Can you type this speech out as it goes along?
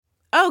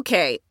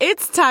Okay,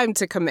 it's time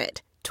to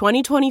commit.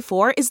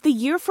 2024 is the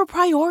year for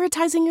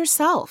prioritizing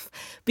yourself.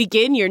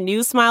 Begin your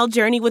new smile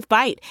journey with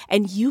Byte,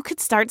 and you could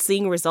start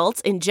seeing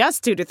results in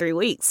just 2 to 3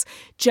 weeks.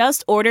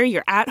 Just order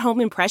your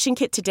at-home impression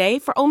kit today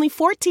for only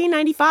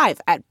 $14.95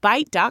 at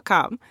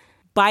Byte.com.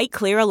 Byte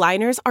Clear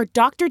aligners are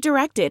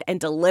doctor-directed and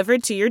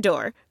delivered to your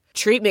door.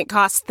 Treatment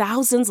costs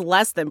thousands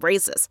less than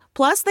braces.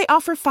 Plus, they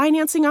offer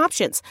financing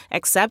options,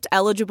 accept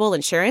eligible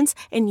insurance,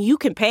 and you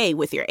can pay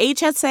with your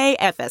HSA,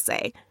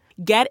 FSA.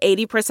 Get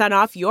 80%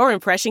 off your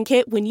impression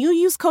kit when you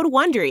use code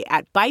WONDERY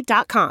at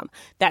Byte.com.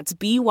 That's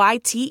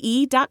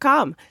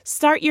BYTE.com.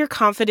 Start your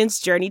confidence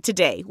journey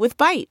today with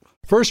Byte.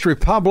 First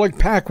Republic,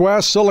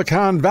 PacWest,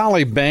 Silicon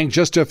Valley Bank,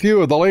 just a few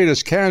of the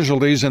latest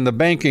casualties in the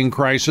banking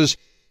crisis.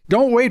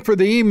 Don't wait for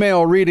the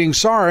email reading,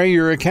 sorry,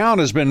 your account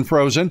has been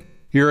frozen.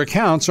 Your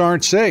accounts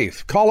aren't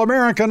safe. Call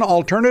American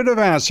Alternative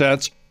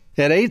Assets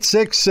at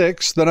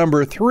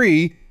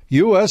 866-3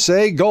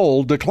 USA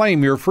Gold to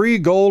claim your free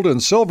gold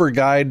and silver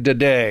guide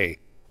today.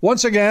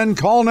 Once again,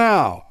 call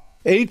now,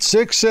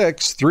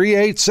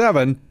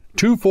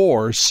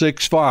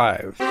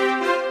 866-387-2465.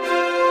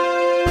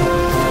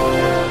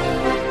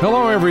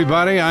 Hello,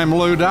 everybody. I'm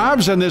Lou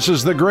Dobbs, and this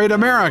is the Great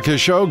America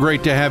Show.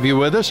 Great to have you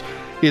with us.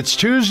 It's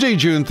Tuesday,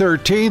 June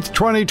 13th,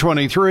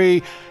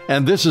 2023,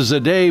 and this is a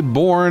day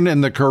born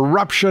in the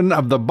corruption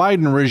of the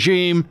Biden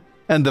regime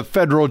and the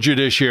federal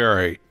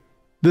judiciary.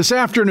 This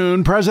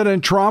afternoon,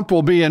 President Trump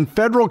will be in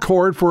federal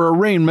court for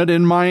arraignment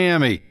in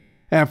Miami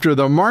after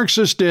the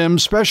Marxist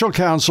DEMS special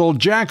counsel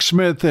Jack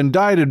Smith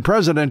indicted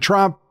President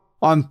Trump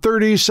on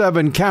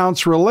 37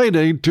 counts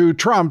related to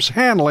Trump's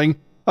handling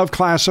of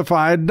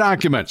classified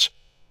documents.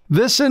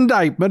 This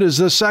indictment is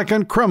the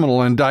second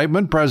criminal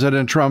indictment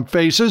President Trump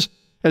faces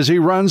as he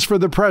runs for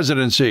the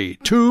presidency.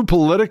 2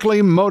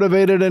 politically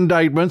motivated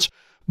indictments,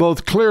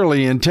 both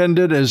clearly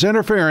intended as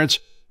interference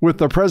with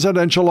the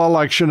presidential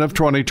election of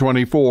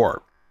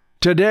 2024.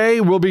 Today,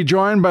 we'll be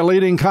joined by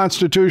leading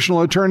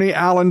constitutional attorney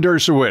Alan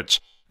Dershowitz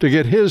to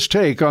get his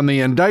take on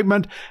the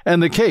indictment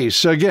and the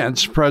case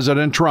against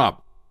President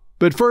Trump.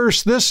 But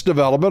first, this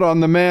development on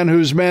the man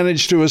who's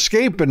managed to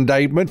escape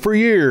indictment for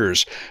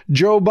years,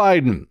 Joe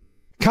Biden.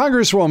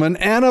 Congresswoman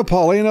Anna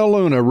Paulina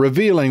Luna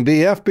revealing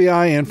the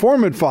FBI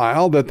informant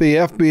file that the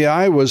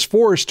FBI was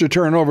forced to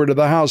turn over to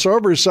the House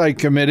Oversight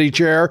Committee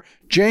Chair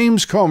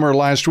James Comer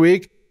last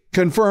week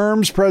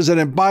confirms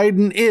President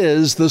Biden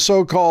is the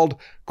so-called,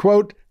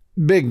 quote,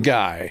 big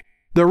guy.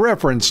 The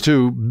reference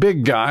to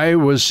big guy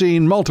was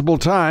seen multiple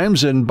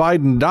times in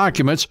Biden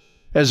documents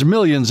as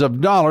millions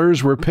of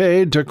dollars were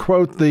paid to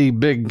quote the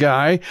big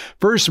guy,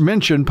 first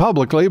mentioned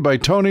publicly by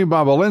Tony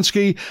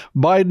Bobulinski,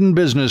 Biden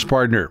business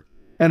partner.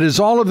 And as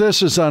all of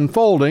this is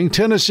unfolding,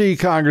 Tennessee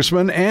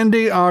Congressman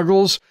Andy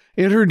Ogles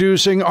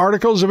introducing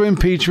articles of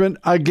impeachment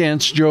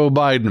against Joe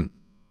Biden.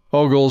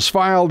 Ogles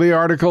filed the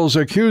articles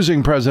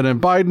accusing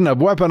President Biden of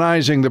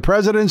weaponizing the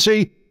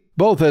presidency,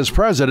 both as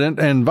president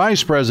and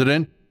vice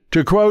president,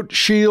 to, quote,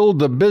 shield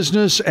the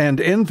business and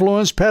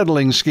influence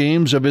peddling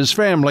schemes of his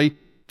family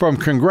from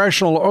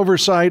congressional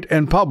oversight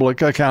and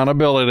public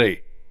accountability.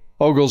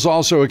 Ogles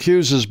also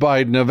accuses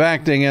Biden of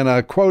acting in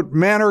a, quote,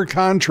 manner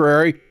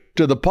contrary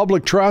to the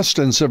public trust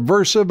and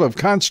subversive of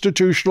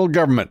constitutional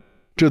government,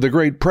 to the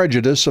great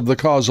prejudice of the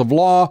cause of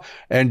law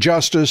and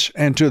justice,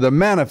 and to the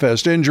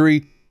manifest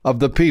injury of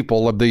the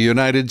people of the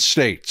United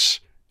States,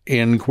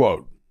 end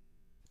quote.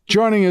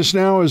 Joining us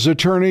now is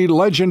attorney,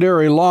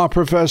 legendary law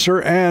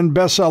professor, and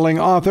best-selling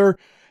author.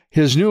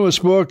 His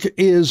newest book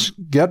is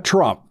Get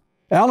Trump.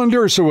 Alan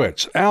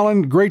Dershowitz.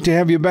 Alan, great to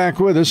have you back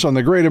with us on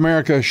the Great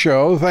America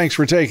Show. Thanks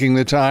for taking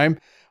the time.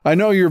 I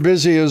know you're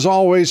busy as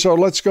always, so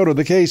let's go to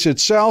the case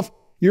itself.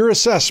 Your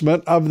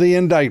assessment of the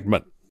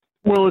indictment.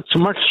 Well, it's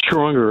much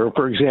stronger,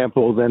 for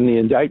example, than the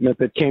indictment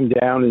that came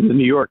down in the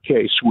New York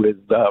case with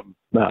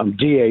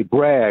D.A.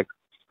 Bragg,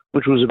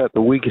 which was about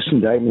the weakest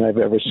indictment I've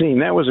ever seen.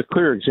 That was a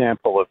clear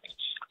example of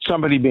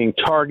somebody being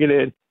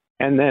targeted,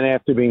 and then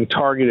after being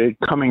targeted,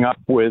 coming up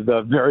with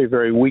a very,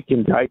 very weak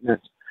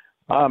indictment.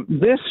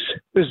 This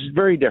is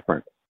very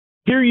different.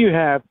 Here you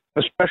have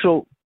a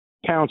special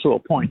counsel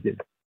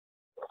appointed,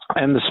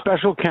 and the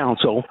special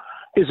counsel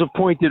is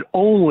appointed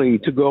only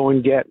to go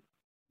and get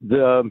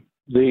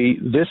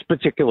this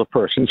particular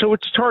person. So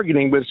it's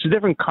targeting, but it's a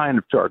different kind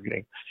of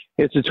targeting.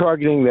 It's a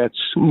targeting that's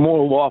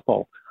more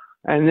lawful.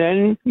 And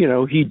then,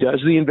 he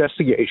does the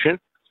investigation.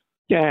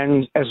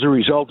 And as a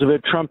result of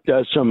it, Trump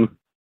does some,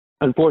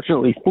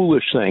 unfortunately,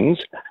 foolish things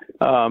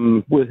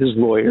with his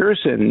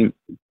lawyers and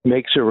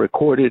makes a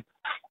recorded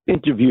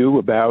interview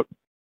about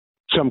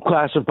some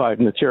classified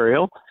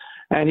material.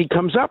 And he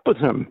comes up with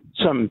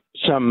some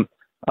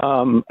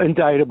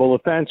indictable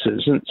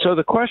offenses. And so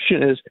the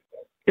question is,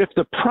 if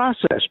the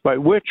process by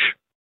which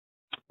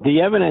the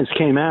evidence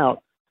came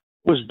out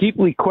was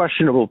deeply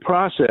questionable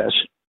process,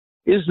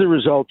 is the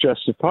result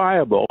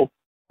justifiable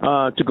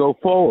to go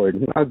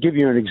forward? I'll give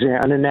you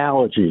an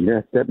analogy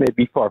that may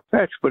be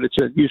far-fetched, but it's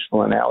a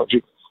useful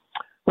analogy.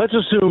 Let's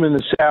assume in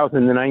the South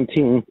in the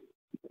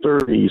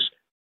 1930s,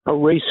 a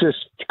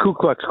racist Ku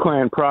Klux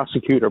Klan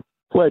prosecutor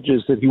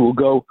pledges that he will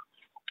go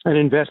and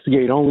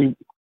investigate only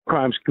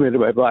crimes committed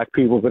by black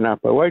people, but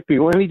not by white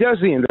people. And he does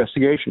the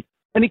investigation,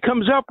 and he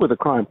comes up with a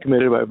crime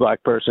committed by a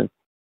black person.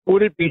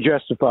 Would it be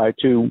justified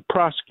to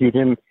prosecute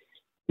him,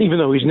 even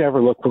though he's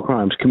never looked for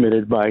crimes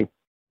committed by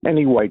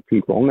any white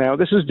people? Now,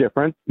 this is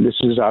different. This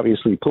is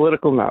obviously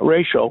political, not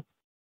racial.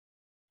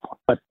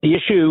 But the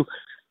issue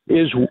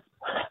is,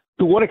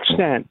 to what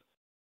extent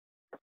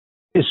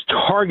is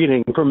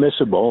targeting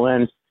permissible,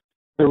 and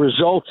the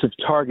results of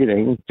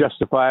targeting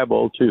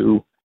justifiable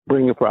to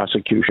bring a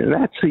prosecution?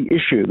 That's the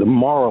issue, the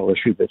moral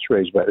issue that's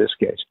raised by this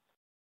case.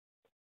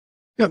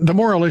 Yeah, the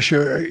moral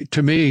issue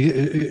to me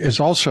is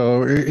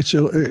also, it's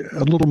a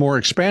little more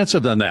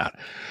expansive than that.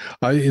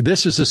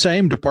 This is the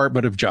same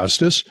Department of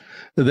Justice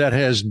that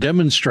has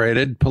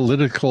demonstrated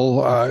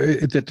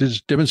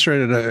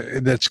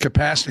its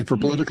capacity for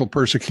political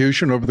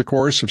persecution over the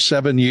course of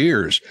 7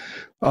 years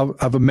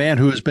of a man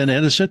who has been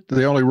innocent.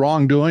 The only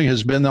wrongdoing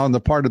has been on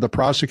the part of the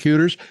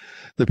prosecutors,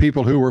 the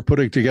people who were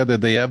putting together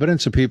the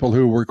evidence, the people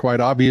who were quite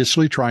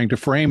obviously trying to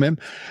frame him,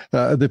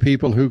 the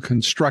people who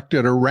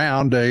constructed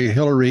around a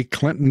Hillary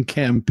Clinton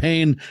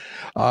campaign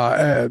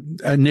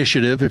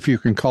initiative, if you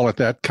can call it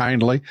that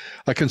kindly,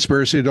 a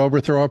conspiracy to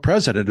overthrow a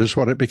president is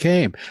what it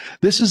became.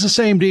 This is the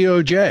same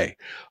DOJ,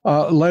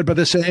 led by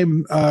the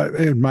same,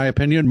 in my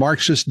opinion,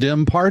 Marxist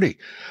Dem party.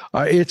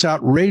 It's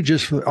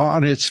outrageous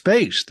on its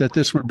face that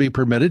this would be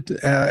permitted,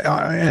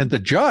 and the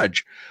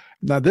judge.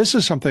 Now, this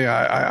is something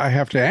I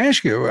have to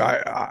ask you.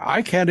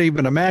 I can't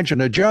even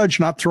imagine a judge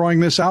not throwing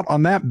this out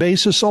on that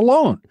basis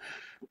alone.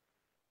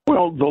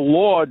 Well, the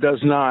law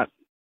does not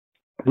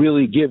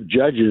really give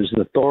judges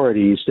the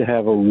authorities to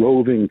have a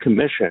roving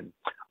commission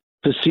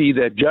to see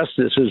that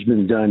justice has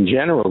been done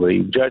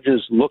generally.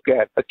 Judges look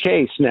at a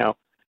case. Now,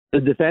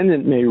 the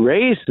defendant may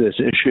raise this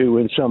issue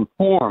in some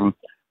form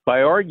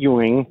by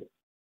arguing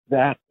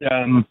that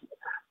you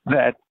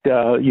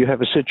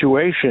have a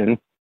situation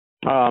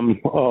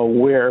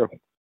where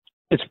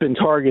it's been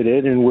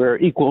targeted and where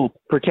equal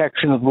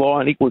protection of law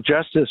and equal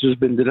justice has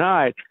been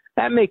denied.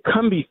 That may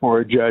come before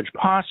a judge,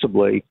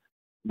 possibly,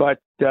 but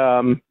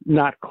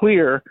not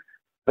clear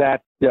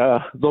that the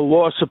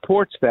law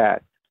supports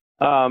that.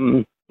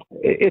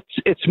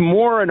 It's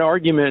more an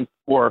argument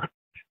for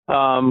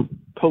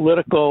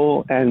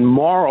political and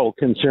moral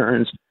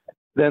concerns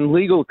than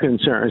legal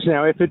concerns.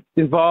 Now, if it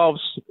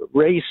involves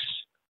race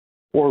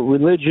or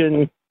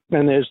religion,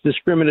 and there's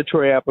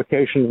discriminatory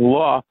application of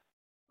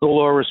the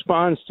law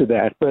responds to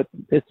that. But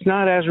it's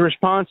not as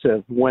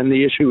responsive when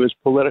the issue is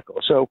political.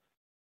 So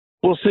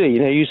we'll see.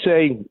 You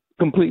say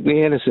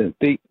completely innocent.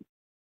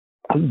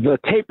 The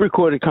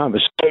tape-recorded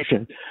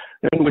conversation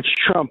in which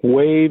Trump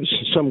waves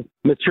some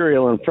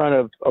material in front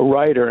of a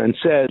writer and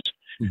says,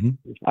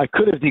 I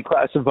could have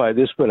declassified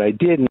this, but I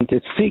didn't.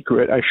 It's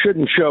secret. I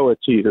shouldn't show it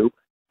to you.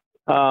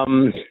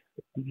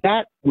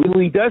 That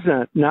really does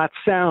not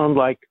sound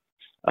like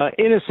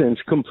innocence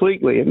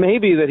completely. It may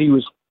be that he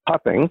was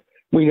puffing.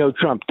 We know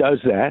Trump does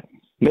that.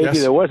 Maybe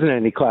there wasn't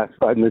any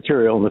classified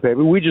material in the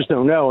paper. We just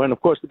don't know. And of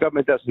course, the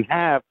government doesn't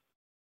have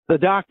the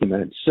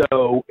documents.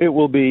 So it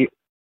will be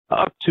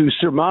up to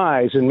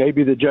surmise, and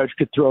maybe the judge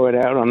could throw it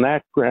out on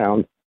that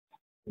ground.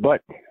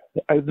 But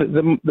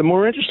the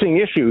more interesting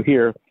issue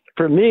here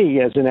for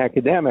me as an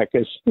academic,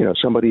 as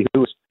somebody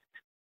who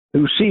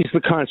sees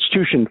the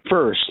Constitution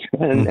first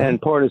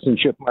and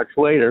partisanship much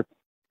later,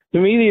 to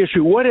me, the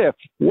issue, what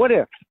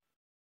if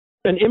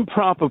an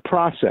improper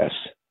process,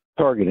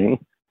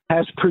 targeting,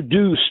 has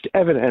produced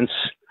evidence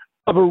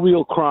of a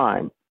real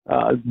crime?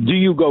 Do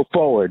you go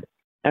forward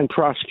and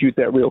prosecute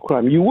that real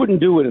crime? You wouldn't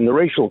do it in the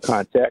racial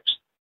context.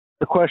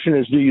 The question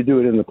is, do you do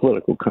it in the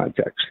political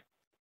context?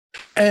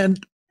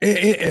 And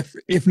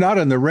if not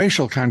in the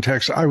racial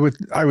context, I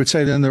would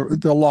say then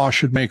the law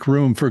should make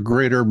room for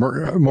greater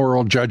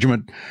moral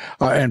judgment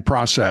and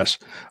process.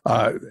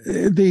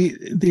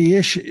 The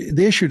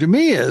issue to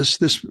me is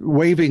this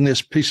waving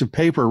this piece of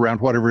paper around,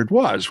 whatever it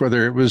was,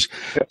 whether it was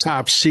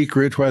top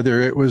secret,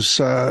 whether it was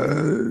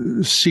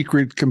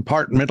secret,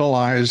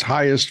 compartmentalized,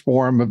 highest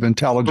form of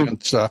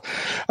intelligence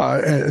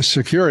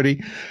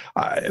security,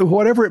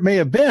 whatever it may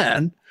have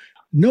been.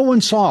 No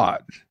one saw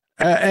it.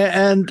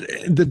 And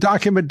the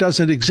document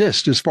doesn't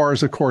exist as far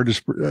as the court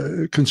is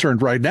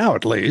concerned right now,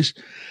 at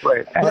least.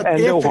 Right.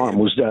 And no harm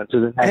was done to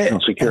the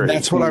national security. And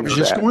that's what I was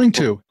just going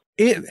to.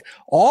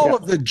 All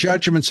of the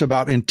judgments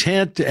about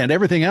intent and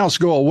everything else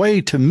go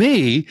away to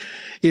me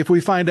if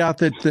we find out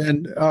that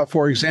then,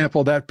 for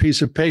example, that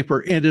piece of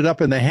paper ended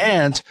up in the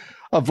hands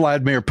of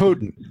Vladimir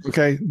Putin.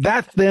 Okay.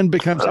 That then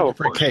becomes a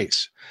different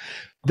case.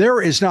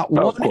 There is not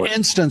one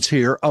instance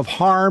here of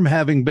harm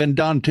having been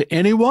done to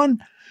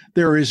anyone.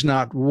 There is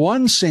not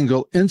one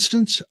single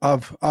instance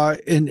of,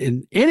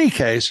 in any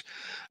case,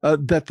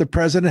 that the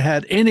president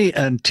had any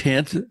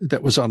intent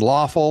that was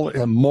unlawful,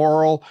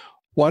 immoral,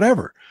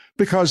 whatever.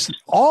 Because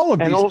all of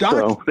these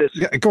documents.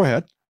 Go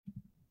ahead.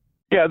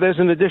 Yeah, there's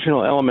an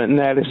additional element, and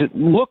that is it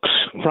looks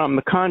from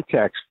the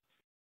context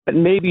that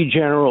maybe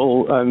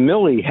General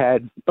Milley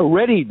had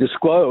already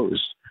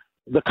disclosed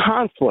the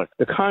conflict,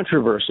 the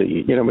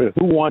controversy,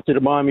 who wanted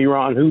to bomb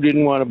Iran, who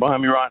didn't want to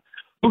bomb Iran,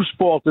 Whose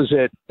fault is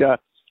it?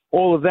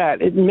 All of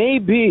that. It may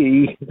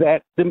be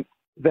that the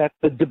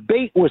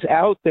debate was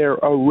out there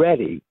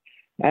already,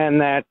 and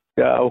that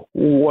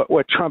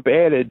what Trump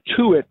added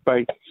to it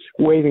by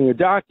waiving the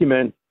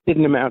document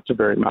didn't amount to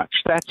very much.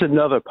 That's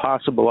another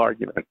possible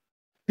argument.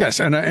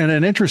 Yes, and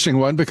an interesting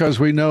one, because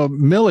we know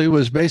Milley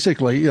was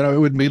basically, it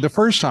would be the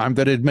first time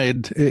that it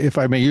made, if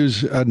I may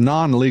use a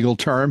non-legal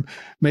term,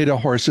 made a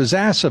horse's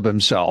ass of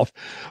himself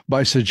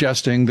by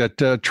suggesting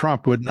that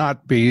Trump would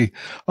not be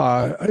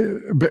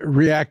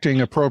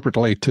reacting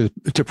appropriately to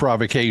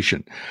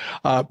provocation.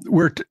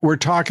 We're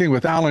talking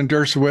with Alan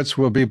Dershowitz.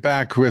 We'll be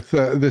back with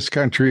this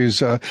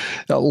country's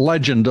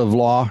legend of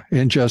law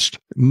in just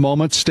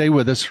moments. Stay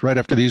with us right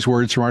after these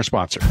words from our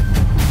sponsor.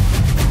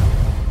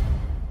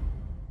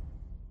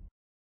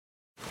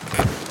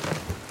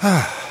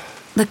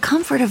 The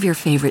comfort of your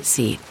favorite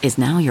seat is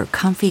now your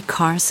comfy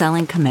car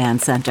selling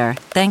command center,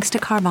 thanks to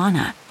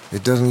Carvana.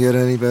 It doesn't get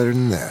any better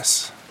than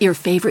this. Your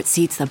favorite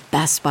seat's the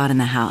best spot in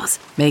the house.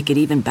 Make it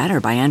even better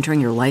by entering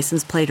your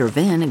license plate or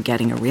VIN and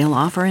getting a real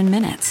offer in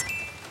minutes.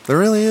 There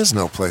really is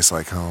no place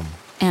like home.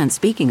 And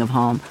speaking of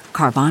home,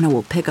 Carvana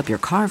will pick up your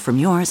car from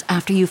yours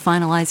after you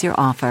finalize your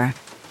offer.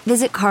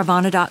 Visit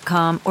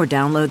Carvana.com or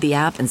download the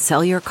app and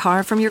sell your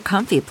car from your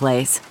comfy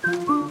place.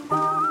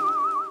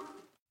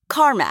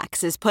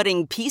 CarMax is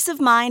putting peace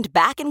of mind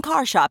back in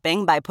car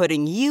shopping by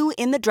putting you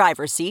in the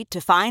driver's seat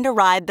to find a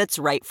ride that's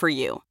right for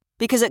you.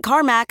 Because at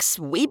CarMax,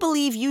 we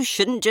believe you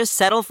shouldn't just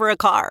settle for a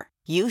car.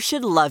 You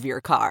should love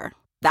your car.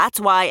 That's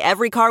why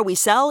every car we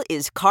sell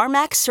is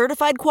CarMax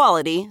certified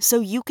quality, so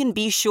you can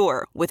be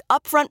sure with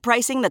upfront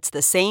pricing that's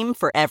the same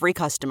for every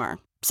customer.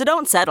 So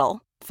don't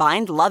settle.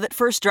 Find love at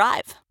first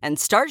drive and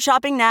start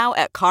shopping now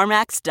at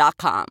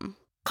CarMax.com.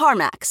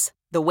 CarMax,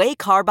 the way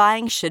car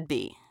buying should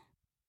be.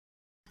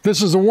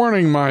 This is a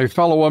warning, my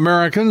fellow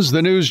Americans.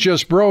 The news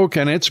just broke,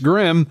 and it's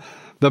grim.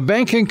 The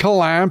banking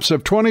collapse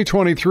of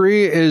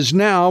 2023 is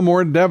now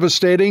more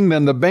devastating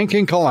than the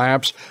banking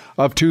collapse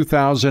of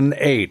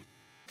 2008.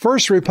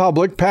 First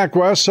Republic,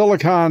 PacWest,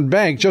 Silicon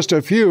Bank, just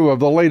a few of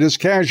the latest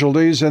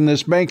casualties in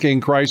this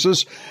banking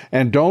crisis.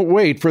 And don't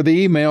wait for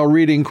the email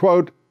reading,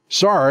 quote,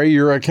 "Sorry,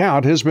 your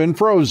account has been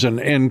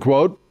frozen," end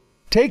quote.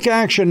 Take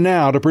action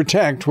now to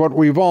protect what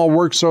we've all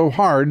worked so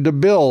hard to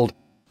build.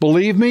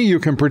 Believe me, you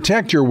can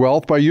protect your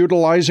wealth by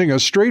utilizing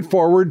a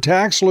straightforward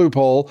tax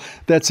loophole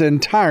that's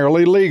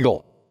entirely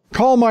legal.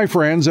 Call my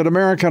friends at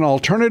American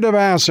Alternative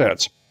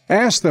Assets.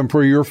 Ask them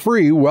for your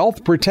free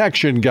wealth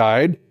protection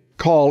guide.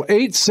 Call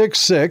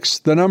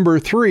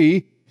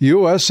 866-3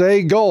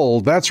 USA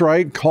Gold. That's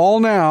right. Call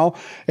now.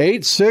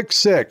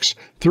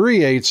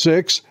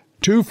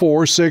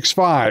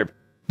 866-386-2465.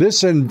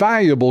 This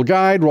invaluable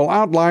guide will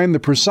outline the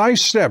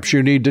precise steps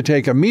you need to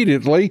take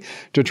immediately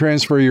to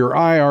transfer your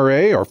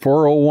IRA or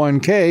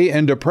 401k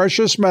into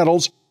precious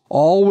metals,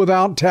 all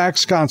without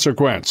tax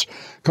consequence.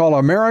 Call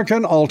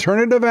American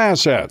Alternative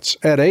Assets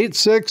at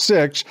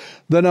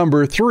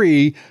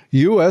 866-3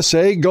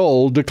 USA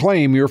Gold to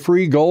claim your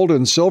free gold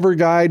and silver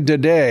guide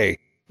today.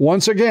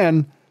 Once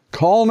again,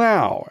 call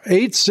now,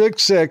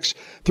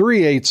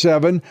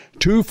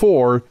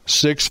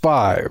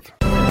 866-387-2465.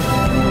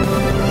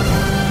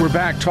 We're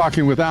back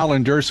talking with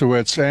Alan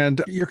Dershowitz,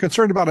 and you're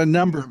concerned about a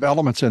number of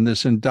elements in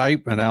this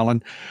indictment,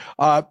 Alan.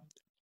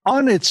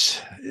 On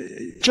its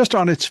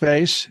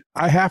face,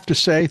 I have to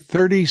say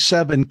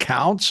 37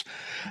 counts.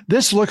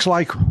 This looks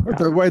like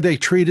the way they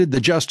treated, the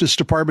Justice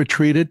Department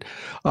treated.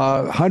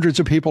 Hundreds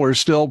of people are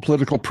still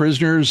political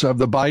prisoners of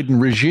the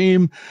Biden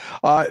regime,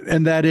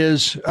 and that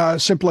is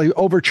simply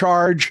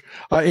overcharge.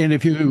 And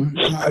if you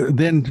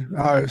then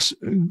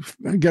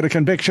get a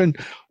conviction,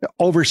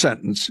 over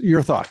sentence.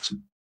 Your thoughts?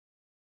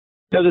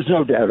 No, there's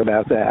no doubt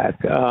about that.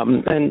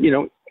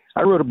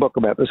 I wrote a book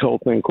about this whole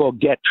thing called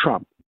Get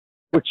Trump,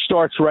 which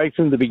starts right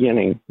from the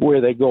beginning, where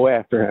they go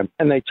after him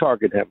and they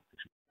target him.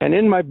 And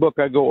in my book,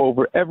 I go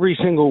over every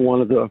single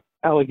one of the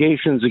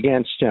allegations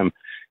against him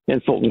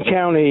in Fulton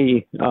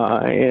County,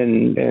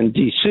 in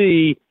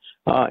D.C.,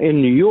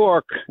 in New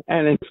York,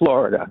 and in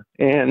Florida.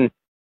 And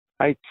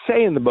I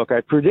say in the book,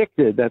 I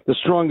predicted that the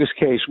strongest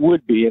case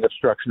would be an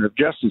obstruction of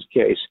justice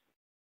case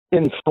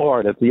in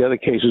Florida. The other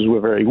cases were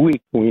very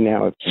weak. We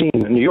now have seen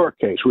the New York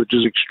case, which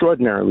is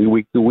extraordinarily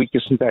weak, the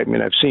weakest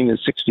indictment I've seen in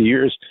 60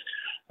 years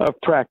of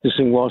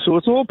practicing law. So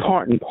it's all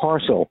part and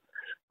parcel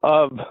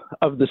of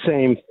the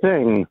same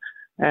thing.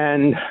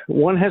 And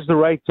one has the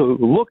right to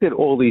look at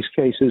all these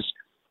cases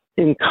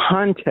in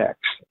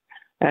context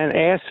and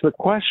ask the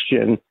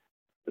question,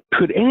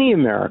 could any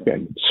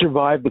American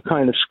survive the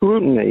kind of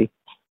scrutiny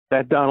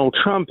that Donald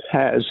Trump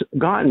has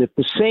gotten if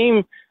the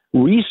same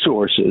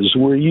resources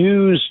were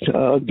used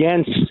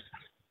against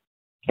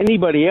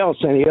anybody else,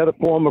 any other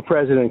former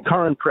president,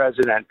 current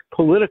president,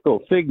 political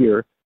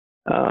figure?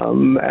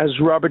 As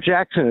Robert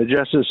Jackson, a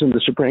justice in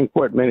the Supreme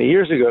Court many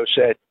years ago,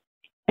 said,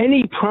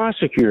 any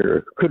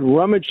prosecutor could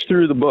rummage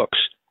through the books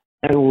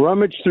and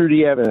rummage through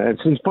the evidence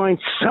and find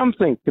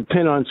something to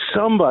pin on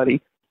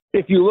somebody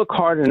if you look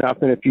hard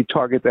enough and if you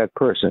target that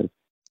person.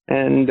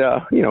 And,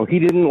 he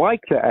didn't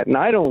like that, and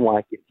I don't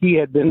like it. He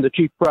had been the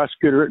chief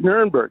prosecutor at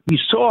Nuremberg. He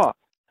saw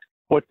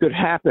what could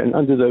happen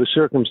under those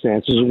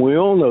circumstances. And we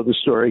all know the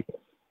story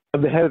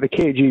of the head of the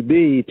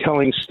KGB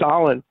telling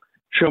Stalin,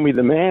 show me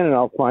the man and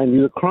I'll find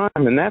you the crime.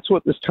 And that's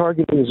what this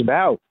targeting is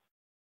about.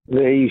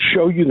 They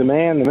show you the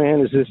man. The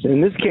man is this.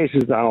 In this case,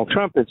 is Donald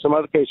Trump. In some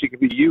other case, it could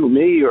be you,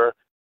 me, or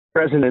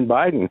President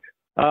Biden.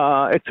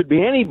 It could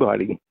be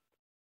anybody.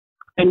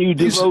 And you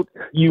devote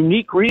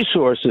unique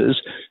resources,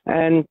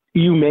 and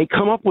you may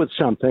come up with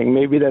something.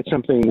 Maybe that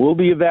something will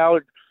be a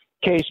valid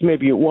case.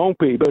 Maybe it won't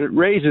be. But it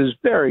raises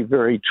very,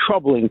 very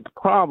troubling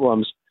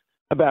problems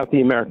about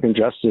the American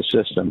justice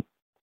system.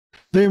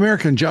 The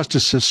American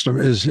justice system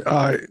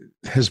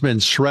has been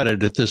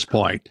shredded at this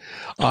point,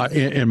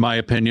 in my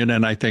opinion,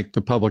 and I think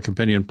the public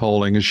opinion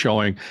polling is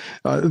showing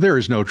there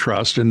is no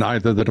trust in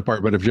either the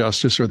Department of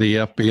Justice or the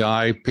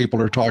FBI.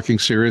 People are talking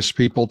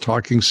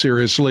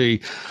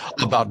seriously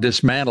about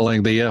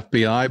dismantling the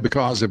FBI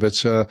because of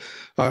its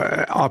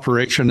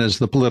operation as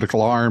the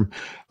political arm,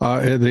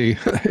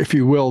 if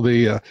you will,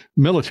 the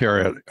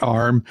military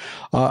arm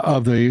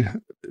of the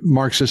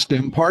Marxist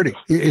DEM party.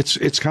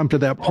 It's come to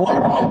that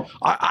point.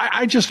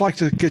 I just like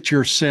to get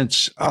your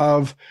sense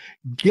of,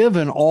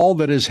 given all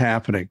that is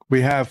happening,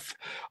 we have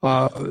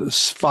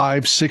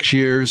 5-6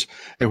 years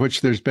in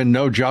which there's been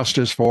no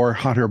justice for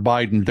Hunter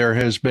Biden. There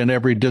has been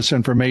every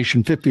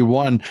disinformation.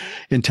 51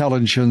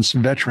 intelligence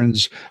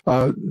veterans,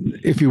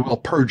 if you will,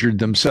 perjured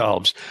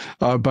themselves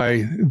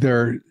by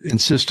their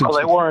insistence. Well,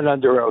 they weren't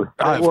under oath.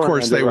 Of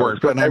course they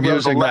weren't, but I'm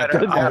using that.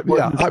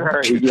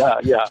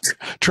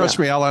 Trust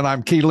me, Alan,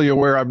 I'm keenly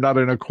aware I'm not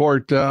in a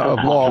court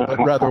of law,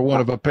 but rather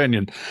one of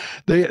opinion.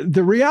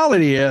 The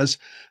reality is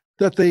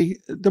that the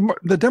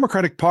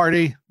Democratic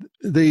Party,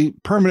 the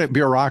permanent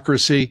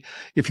bureaucracy,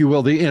 if you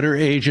will, the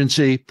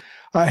interagency,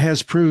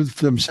 has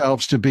proved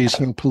themselves to be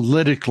so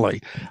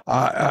politically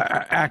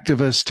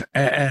activist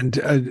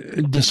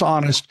and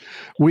dishonest.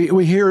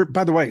 We hear,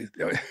 by the way,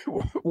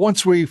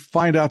 once we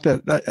find out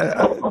that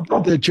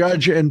the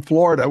judge in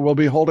Florida will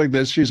be holding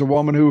this, she's a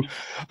woman who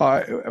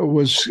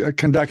was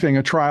conducting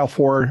a trial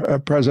for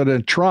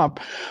President Trump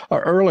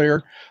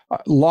earlier,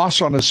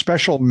 lost on a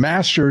special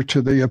master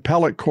to the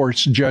appellate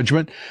court's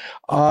judgment.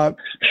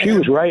 She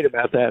was right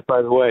about that,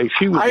 by the way.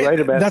 She was right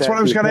about that. That's what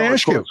I was going to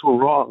ask you. Courts were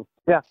wrong.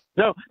 Yeah.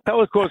 No,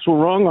 appellate courts were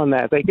wrong on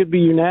that. They could be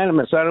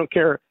unanimous. I don't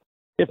care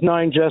if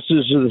 9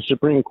 justices of the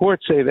Supreme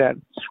Court say that.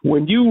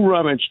 When you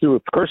rummage through a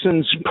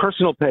person's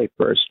personal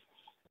papers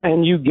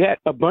and you get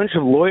a bunch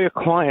of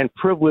lawyer-client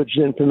privileged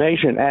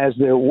information, as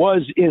there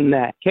was in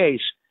that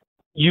case,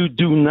 you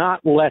do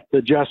not let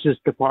the Justice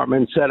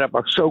Department set up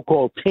a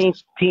so-called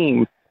taint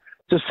team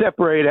to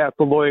separate out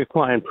the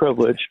lawyer-client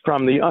privilege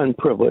from the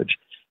unprivileged.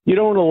 You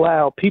don't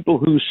allow people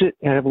who sit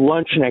and have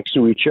lunch next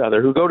to each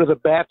other, who go to the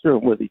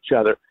bathroom with each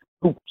other,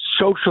 who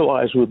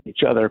socialize with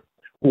each other.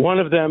 One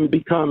of them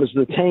becomes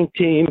the taint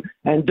team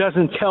and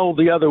doesn't tell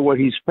the other what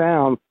he's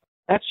found.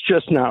 That's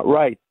just not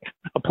right.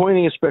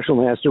 Appointing a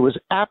special master was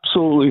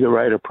absolutely the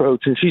right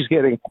approach, and she's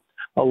getting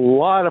a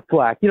lot of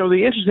flack. You know,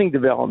 the interesting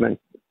development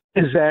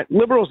is that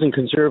liberals and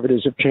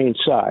conservatives have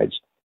changed sides.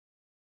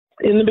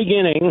 In the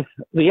beginning,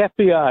 the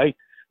FBI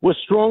was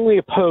strongly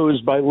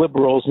opposed by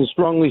liberals and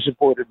strongly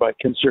supported by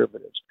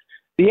conservatives.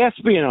 The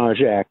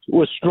Espionage Act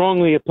was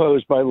strongly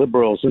opposed by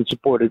liberals and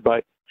supported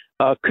by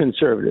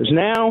conservatives.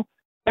 Now,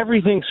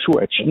 everything's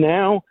switched.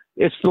 Now,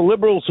 it's the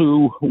liberals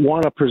who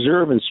want to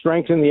preserve and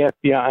strengthen the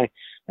FBI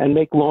and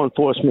make law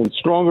enforcement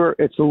stronger.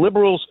 It's the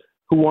liberals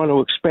who want to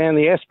expand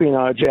the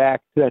Espionage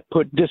Act that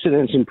put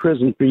dissidents in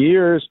prison for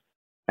years.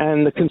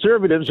 And the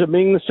conservatives are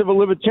being the civil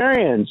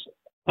libertarians.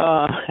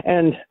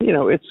 And, you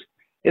know, it's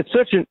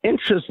such an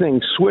interesting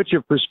switch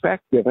of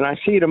perspective. And I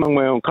see it among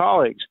my own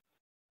colleagues.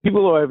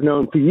 People who I've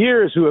known for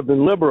years who have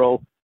been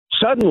liberal,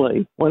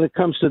 suddenly, when it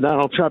comes to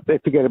Donald Trump, they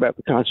forget about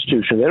the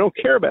Constitution. They don't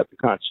care about the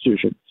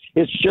Constitution.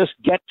 It's just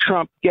get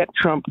Trump, get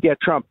Trump, get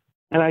Trump.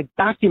 And I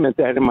document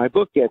that in my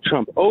book, Get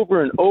Trump,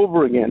 over and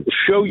over again to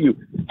show you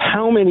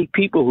how many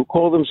people who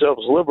call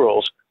themselves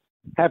liberals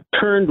have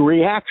turned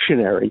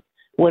reactionary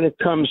when it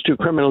comes to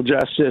criminal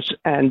justice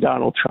and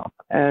Donald Trump.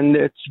 And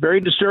it's very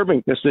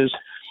disturbing because there's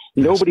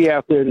nobody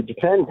out there to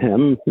defend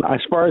him.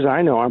 As far as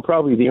I know, I'm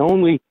probably the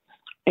only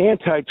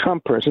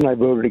anti-Trump person. I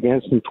voted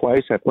against him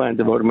twice. I plan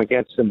to vote him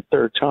against him a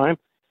third time.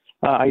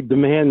 I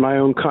demand my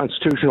own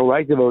constitutional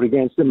right to vote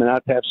against him and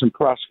not to have some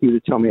prosecutor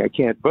tell me I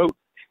can't vote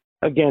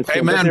against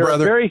him. But there are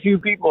very few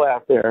people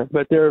out there,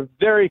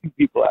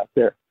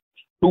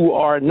 who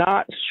are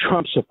not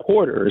Trump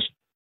supporters,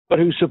 but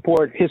who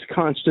support his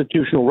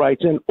constitutional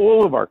rights and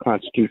all of our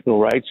constitutional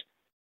rights.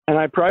 And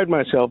I pride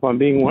myself on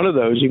being one of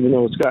those, even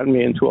though it's gotten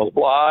me into a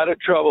lot of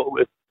trouble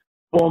with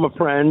former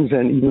friends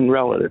and even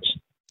relatives.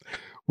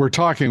 We're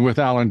talking with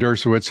Alan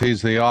Dershowitz.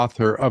 He's the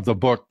author of the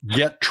book,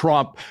 Get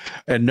Trump.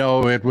 And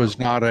no, it was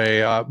not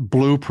a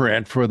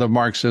blueprint for the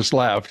Marxist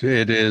left.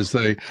 It is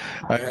a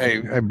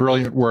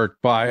brilliant work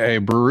by a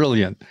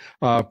brilliant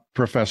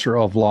professor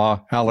of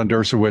law, Alan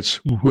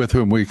Dershowitz, with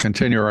whom we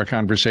continue our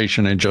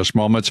conversation in just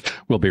moments.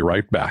 We'll be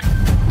right back.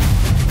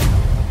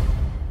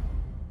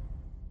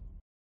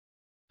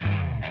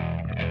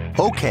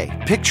 Okay,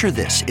 picture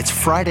this. It's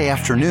Friday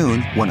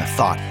afternoon when a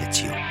thought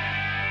hits you.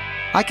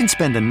 I can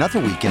spend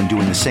another weekend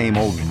doing the same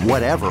old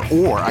whatever,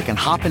 or I can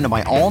hop into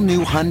my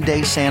all-new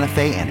Hyundai Santa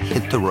Fe and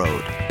hit the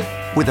road.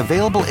 With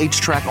available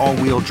H-Track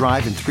all-wheel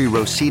drive and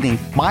 3-row seating,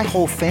 my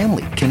whole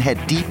family can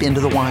head deep into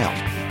the wild.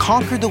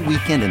 Conquer the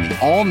weekend in the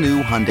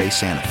all-new Hyundai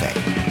Santa Fe.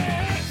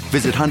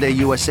 Visit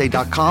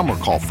HyundaiUSA.com or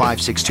call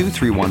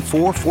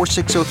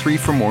 562-314-4603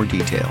 for more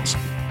details.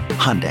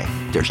 Hyundai,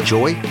 there's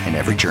joy in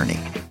every journey.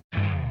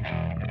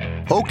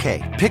 Okay,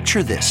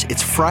 picture this.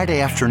 It's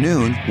Friday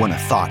afternoon when a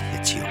thought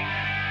hits you.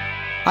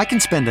 I can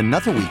spend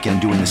another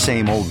weekend doing the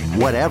same old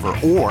whatever,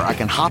 or I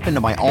can hop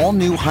into my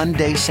all-new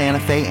Hyundai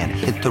Santa Fe and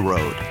hit the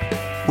road.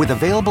 With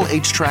available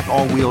H-Track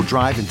all-wheel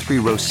drive and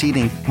 3-row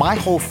seating, my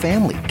whole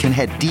family can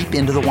head deep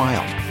into the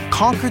wild.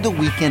 Conquer the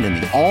weekend in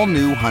the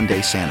all-new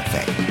Hyundai Santa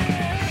Fe.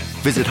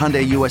 Visit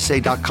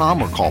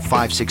HyundaiUSA.com or call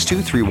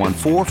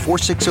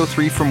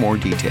 562-314-4603 for more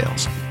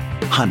details.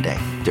 Hyundai,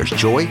 there's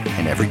joy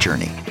in every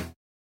journey.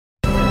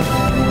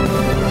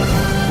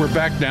 We're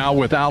back now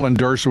with Alan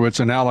Dershowitz.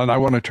 And Alan, I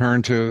want to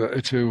turn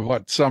to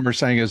what some are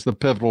saying is the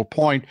pivotal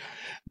point,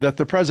 that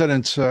the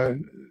president's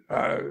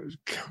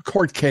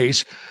court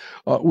case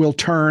will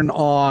turn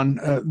on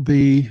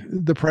the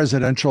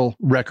Presidential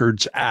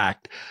Records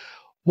Act.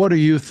 What do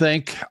you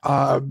think?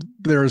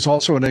 There is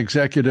also an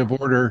executive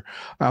order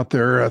out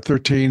there,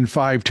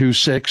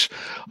 13526,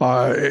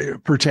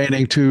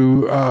 pertaining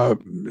to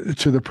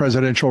the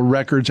presidential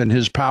records and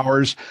his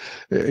powers.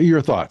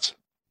 Your thoughts?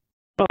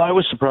 Well, I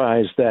was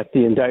surprised that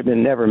the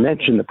indictment never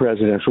mentioned the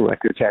Presidential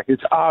Records Act.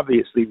 It's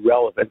obviously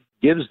relevant.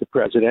 It gives the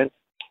president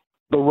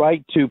the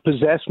right to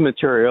possess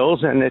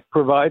materials, and it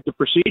provides a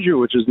procedure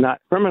which is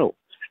not criminal,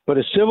 but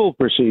a civil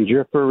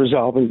procedure for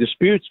resolving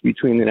disputes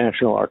between the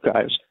National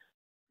Archives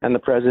and the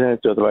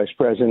president or the vice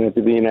president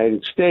of the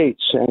United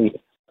States. And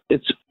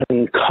it's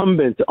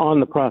incumbent on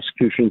the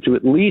prosecution to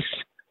at least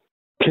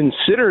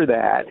consider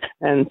that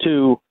and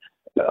to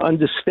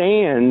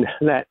understand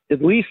that,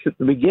 at least at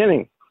the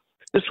beginning,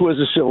 this was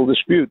a civil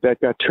dispute that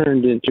got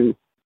turned into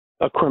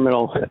a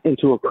criminal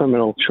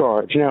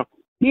charge. Now,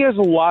 he has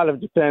a lot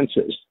of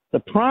defenses. The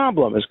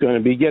problem is going to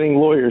be getting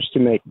lawyers to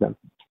make them.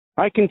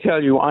 I can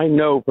tell you, I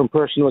know from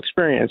personal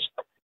experience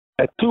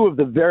that two of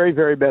the very,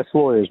 very best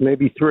lawyers,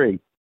 maybe three,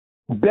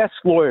 best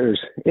lawyers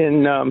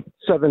in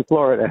Southern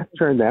Florida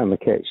turned down the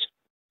case.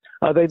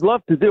 They'd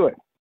love to do it,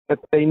 but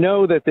they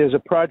know that there's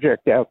a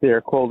project out there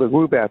a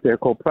group out there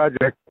called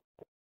Project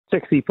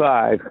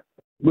 65,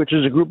 which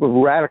is a group of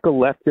radical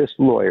leftist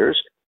lawyers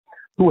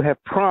who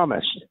have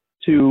promised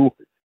to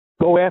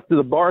go after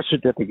the bar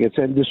certificates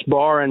and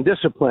disbar and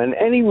discipline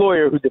any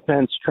lawyer who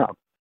defends Trump.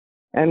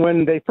 And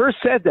when they first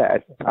said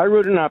that, I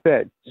wrote an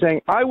op-ed saying,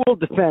 I will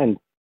defend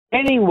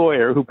any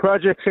lawyer who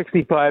Project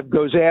 65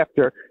 goes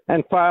after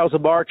and files a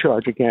bar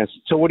charge against.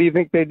 So what do you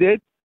think they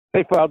did?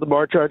 They filed the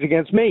bar charge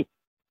against me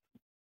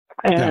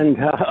and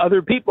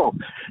other people.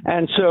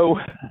 And so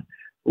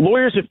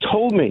lawyers have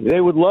told me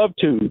they would love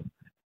to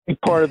be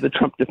part of the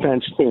Trump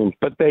defense team,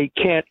 but they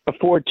can't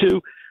afford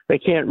to. They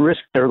can't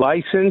risk their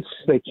license.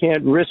 They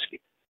can't risk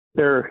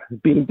their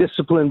being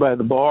disciplined by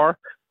the bar.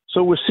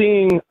 So we're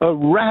seeing a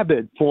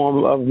rabid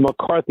form of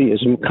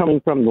McCarthyism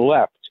coming from the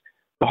left,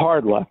 the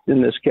hard left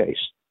in this case.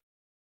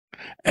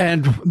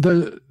 And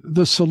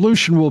the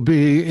solution will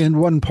be, in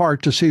one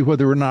part, to see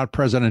whether or not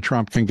President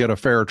Trump can get a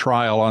fair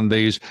trial on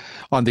these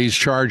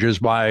charges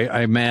by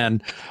a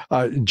man,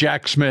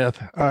 Jack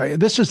Smith.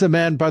 This is the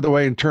man, by the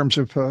way, in terms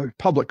of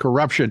public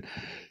corruption.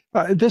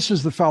 This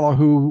is the fellow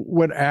who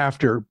went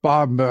after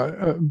Bob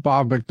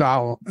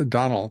McDonnell,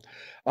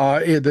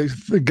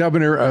 the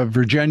governor of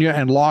Virginia,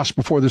 and lost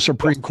before the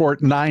Supreme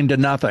Court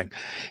 9-0.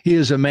 He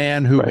is a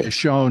man who has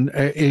shown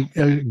a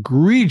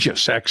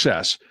egregious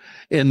excess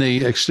in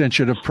the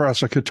extension of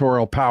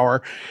prosecutorial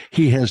power.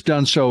 He has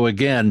done so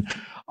again.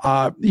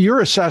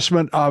 Your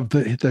assessment of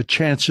the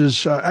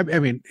chances, I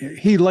mean,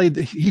 he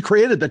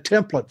created the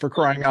template, for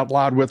crying out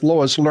loud, with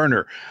Lois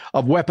Lerner,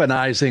 of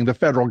weaponizing the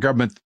federal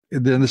government,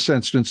 in this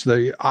instance,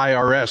 the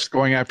IRS,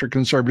 going after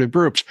conservative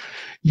groups.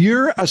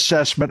 Your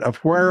assessment of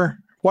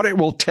what it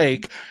will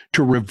take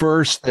to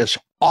reverse this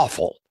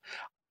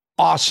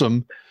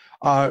awesome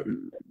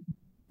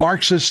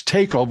Marxist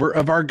takeover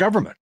of our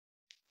government.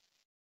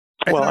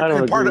 Well, I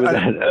don't agree with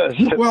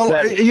that.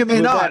 Well, you may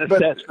not,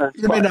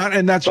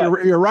 and that's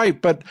you're right.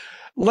 But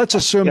let's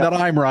assume that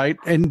I'm right,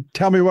 and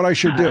tell me what I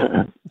should do.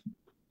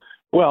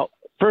 Well,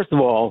 first of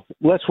all,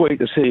 let's wait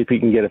to see if he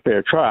can get a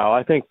fair trial.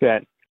 I think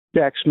that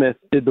Jack Smith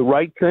did the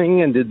right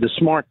thing and did the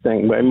smart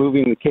thing by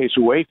moving the case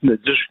away from the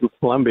District of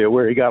Columbia,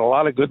 where he got a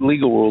lot of good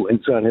legal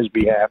rulings on his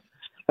behalf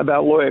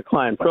about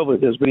lawyer-client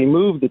privileges. But he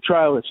moved the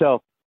trial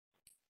itself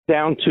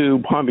down to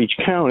Palm Beach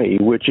County,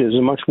 which is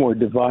a much more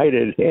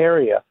divided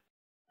area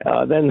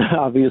than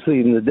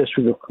obviously in the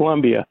District of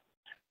Columbia.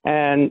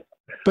 And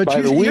but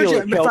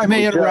if I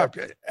may interrupt,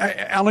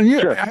 Alan,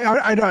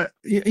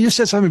 you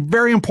said something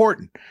very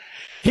important.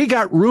 He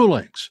got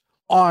rulings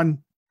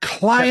on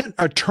client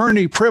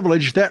attorney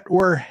privilege that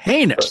were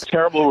heinous.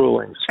 Terrible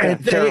rulings.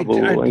 And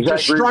terrible rulings.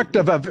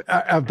 Destructive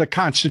of the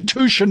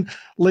Constitution,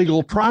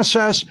 legal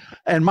process.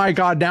 And my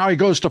God, now he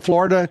goes to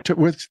Florida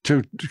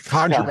to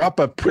conjure up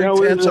a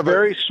pretense of a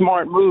very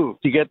smart move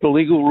to get the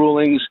legal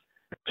rulings,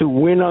 to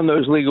win on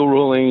those legal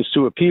rulings,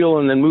 to appeal,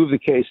 and then move the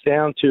case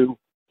down to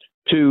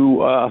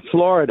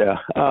Florida,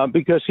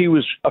 because he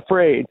was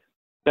afraid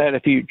that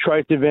if he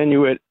tried to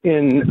venue it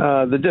in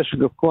the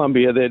District of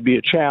Columbia, there'd be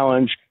a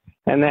challenge,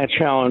 and that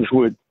challenge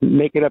would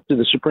make it up to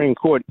the Supreme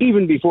Court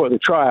even before the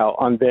trial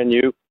on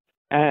venue,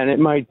 and it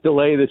might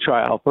delay the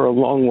trial for a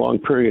long, long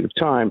period of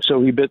time.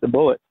 So he bit the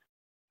bullet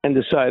and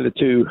decided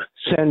to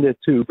send it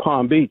to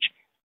Palm Beach.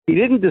 He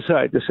didn't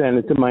decide to send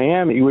it to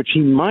Miami, which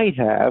he might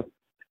have,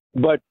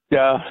 but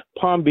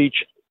Palm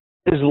Beach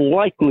is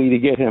likely to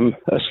get him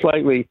a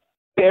slightly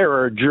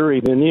fairer jury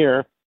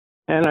veneer.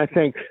 And I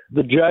think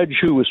the judge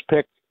who was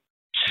picked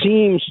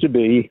seems to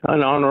be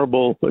an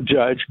honorable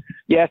judge.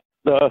 Yet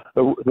the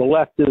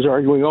left is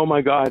arguing, "Oh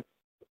my God,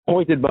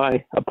 appointed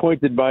by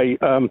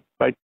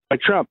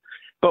Trump."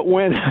 But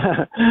when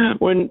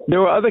when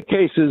there were other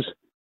cases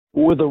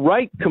where the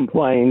right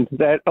complained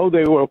that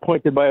they were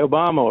appointed by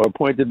Obama or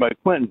appointed by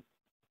Clinton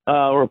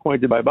or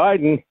appointed by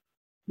Biden,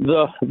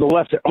 the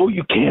left said, "Oh,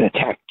 you can't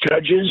attack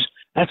judges.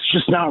 That's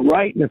just not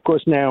right." And of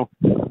course, now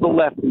the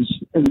left is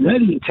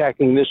already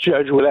attacking this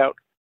judge without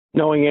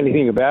knowing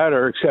anything about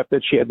her, except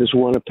that she had this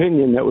one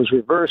opinion that was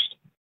reversed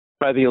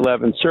by the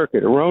 11th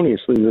Circuit,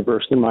 erroneously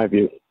reversed, in my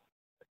view.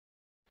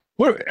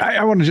 Well,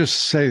 I want to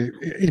just say,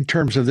 in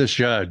terms of this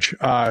judge,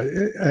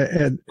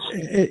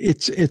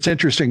 it's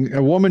interesting.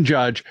 A woman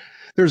judge.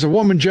 There's a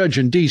woman judge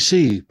in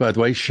D.C., by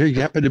the way. She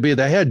happened to be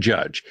the head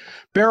judge,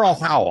 Beryl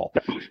Howell.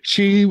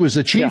 She was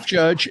the chief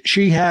judge.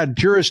 She had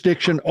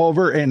jurisdiction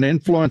over and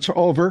influence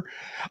over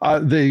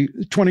the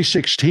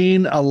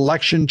 2016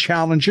 election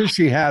challenges.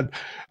 She had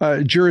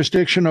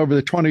jurisdiction over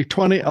the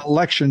 2020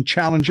 election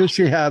challenges.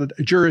 She had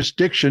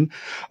jurisdiction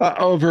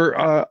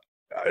over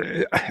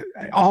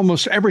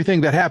almost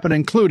everything that happened,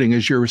 including,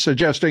 as you're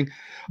suggesting,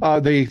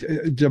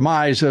 the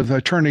demise of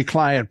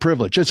attorney-client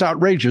privilege. It's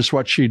outrageous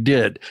what she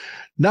did.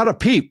 Not a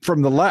peep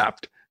from the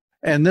left.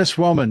 And this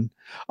woman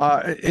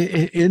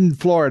in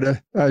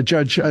Florida,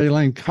 Judge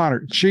Elaine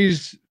Conner,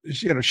 she's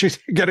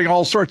getting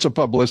all sorts of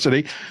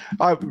publicity.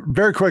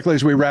 Very quickly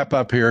as we wrap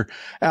up here,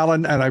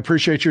 Alan, and I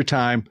appreciate your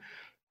time,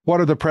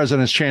 what are the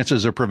president's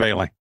chances of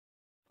prevailing?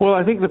 Well,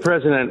 I think the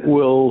president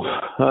will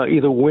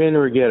either win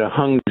or get a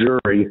hung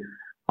jury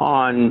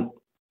on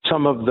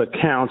some of the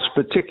counts,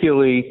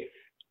 particularly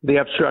the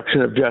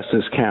obstruction of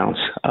justice counts.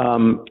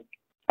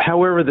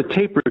 However, the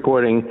tape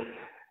recording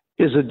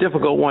is a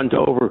difficult one to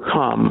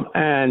overcome,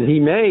 and he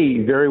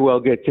may very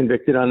well get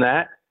convicted on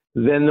that.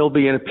 Then there'll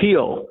be an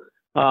appeal.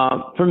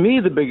 For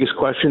me, the biggest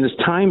question is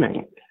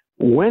timing.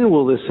 When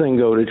will this thing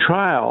go to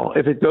trial?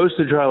 If it goes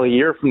to trial a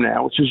year from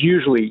now, which is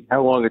usually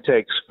how long it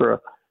takes for a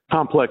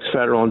complex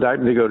federal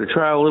indictment to go to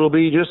trial, it'll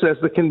be just as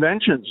the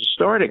conventions are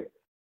starting.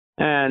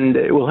 And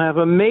it will have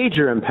a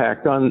major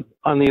impact on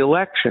the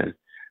election.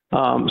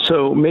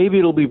 So maybe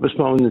it'll be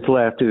postponed until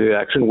after the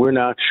election. We're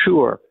not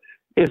sure.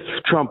 If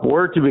Trump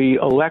were to be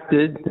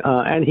elected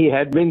and he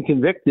had been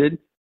convicted,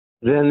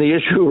 then the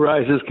issue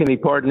arises, can he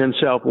pardon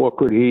himself, or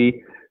could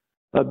he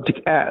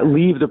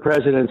leave the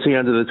presidency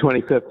under the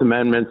 25th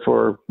Amendment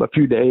for a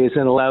few days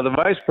and allow the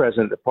vice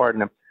president to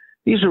pardon him?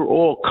 These are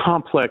all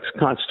complex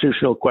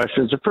constitutional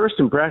questions. At first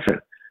impression,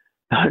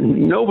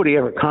 nobody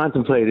ever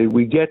contemplated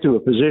we get to a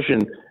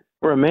position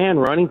where a man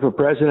running for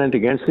president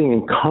against the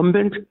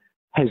incumbent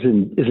is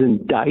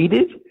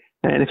indicted.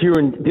 And if you're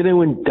going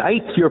to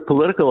indict your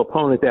political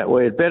opponent that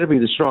way, it better be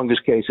the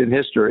strongest case in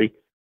history.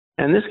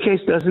 And this case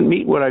doesn't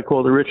meet what I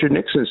call the Richard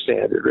Nixon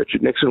standard.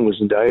 Richard Nixon was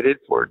indicted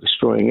for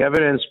destroying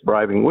evidence,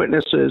 bribing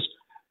witnesses,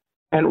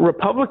 and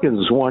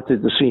Republicans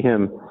wanted to see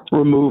him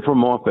removed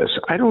from office.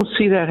 I don't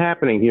see that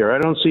happening here. I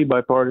don't see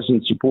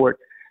bipartisan support,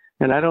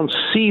 and I don't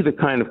see the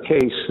kind of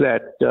case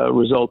that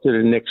resulted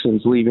in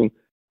Nixon's leaving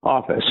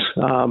office.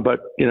 But,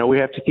 we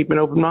have to keep an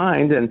open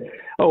mind. And,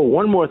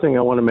 one more thing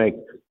I want to make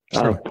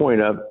a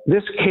point of.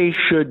 This case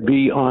should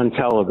be on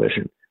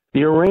television.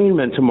 The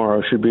arraignment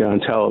tomorrow should be on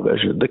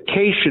television. The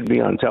case should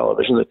be on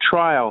television. The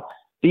trial,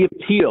 the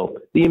appeal.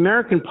 The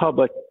American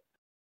public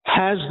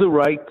has the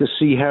right to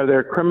see how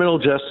their criminal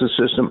justice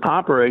system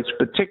operates,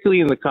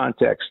 particularly in the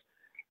context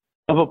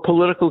of a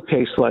political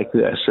case like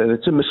this. And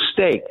it's a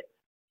mistake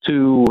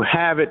to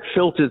have it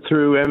filtered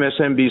through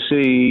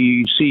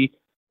MSNBC,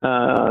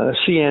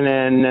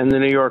 CNN, and the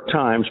New York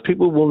Times.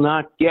 People will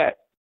not get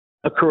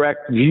a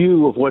correct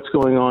view of what's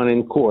going on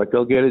in court.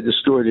 They'll get a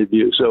distorted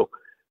view. So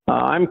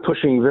I'm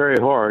pushing very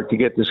hard to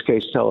get this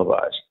case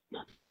televised.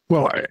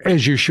 Well,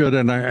 as you should,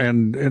 and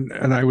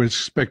I would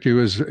expect you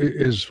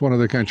as one of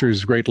the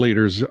country's great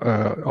leaders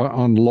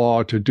on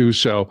law to do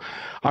so.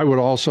 I would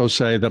also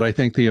say that I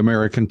think the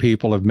American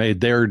people have made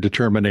their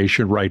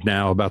determination right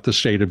now about the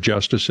state of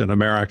justice in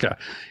America.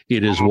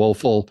 It is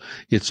woeful,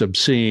 it's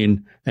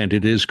obscene, and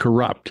it is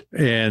corrupt.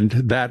 And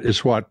that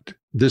is what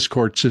this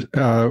court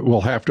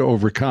will have to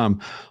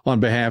overcome on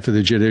behalf of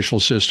the judicial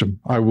system.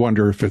 I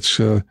wonder if it's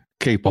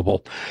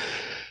capable.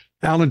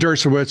 Alan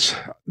Dershowitz,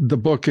 the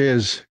book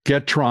is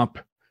Get Trump,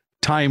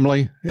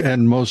 timely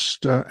and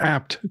most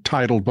apt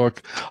titled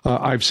book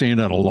I've seen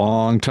in a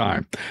long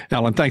time.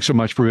 Alan, thanks so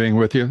much for being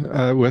with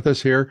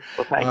us here.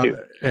 Well, thank you.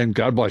 And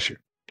God bless you.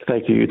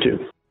 Thank you, you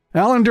too.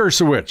 Alan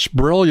Dershowitz,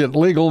 brilliant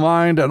legal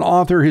mind and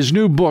author. His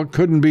new book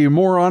couldn't be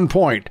more on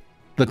point.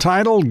 The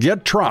title,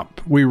 Get Trump.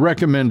 We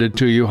recommend it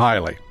to you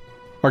highly.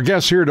 Our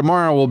guest here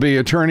tomorrow will be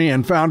attorney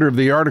and founder of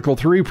the Article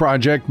 3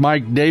 Project,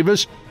 Mike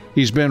Davis.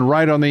 He's been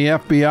right on the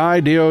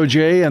FBI,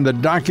 DOJ, and the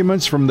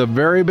documents from the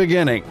very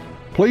beginning.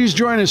 Please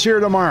join us here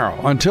tomorrow.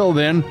 Until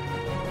then,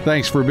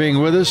 thanks for being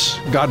with us.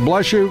 God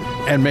bless you,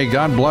 and may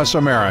God bless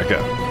America.